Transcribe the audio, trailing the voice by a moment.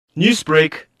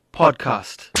Newsbreak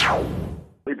Podcast.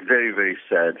 It's very, very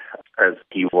sad, as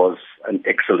he was an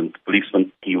excellent policeman.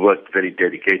 He worked very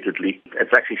dedicatedly.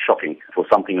 It's actually shocking for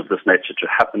something of this nature to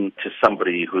happen to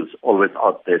somebody who's always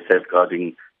out there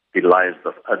safeguarding the lives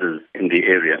of others in the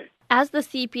area. As the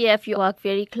CPF, you work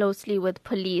very closely with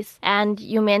police, and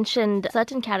you mentioned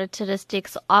certain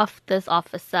characteristics of this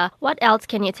officer. What else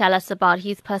can you tell us about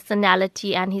his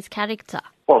personality and his character?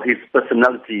 Well, his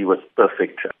personality was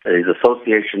perfect. His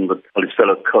association with his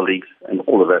fellow colleagues and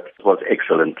all of that was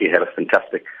excellent. He had a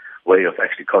fantastic way of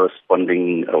actually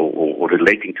corresponding or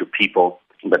relating to people,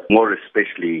 but more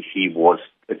especially, he was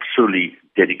a truly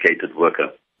dedicated worker.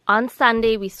 On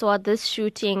Sunday, we saw this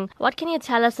shooting. What can you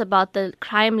tell us about the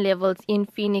crime levels in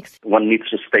Phoenix? One needs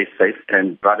to stay safe,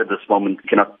 and right at this moment,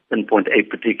 cannot pinpoint a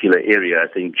particular area.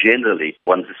 I think generally,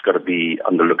 one's just got to be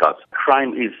on the lookout.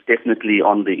 Crime is definitely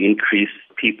on the increase.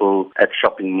 People at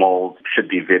shopping malls should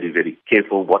be very, very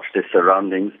careful, watch their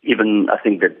surroundings. Even I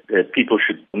think that people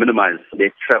should minimize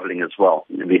their traveling as well.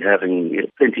 We're having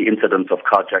plenty incidents of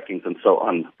carjackings and so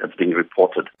on that's being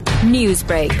reported.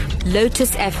 Newsbreak,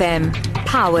 Lotus FM,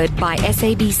 powered by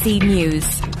SABC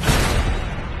News.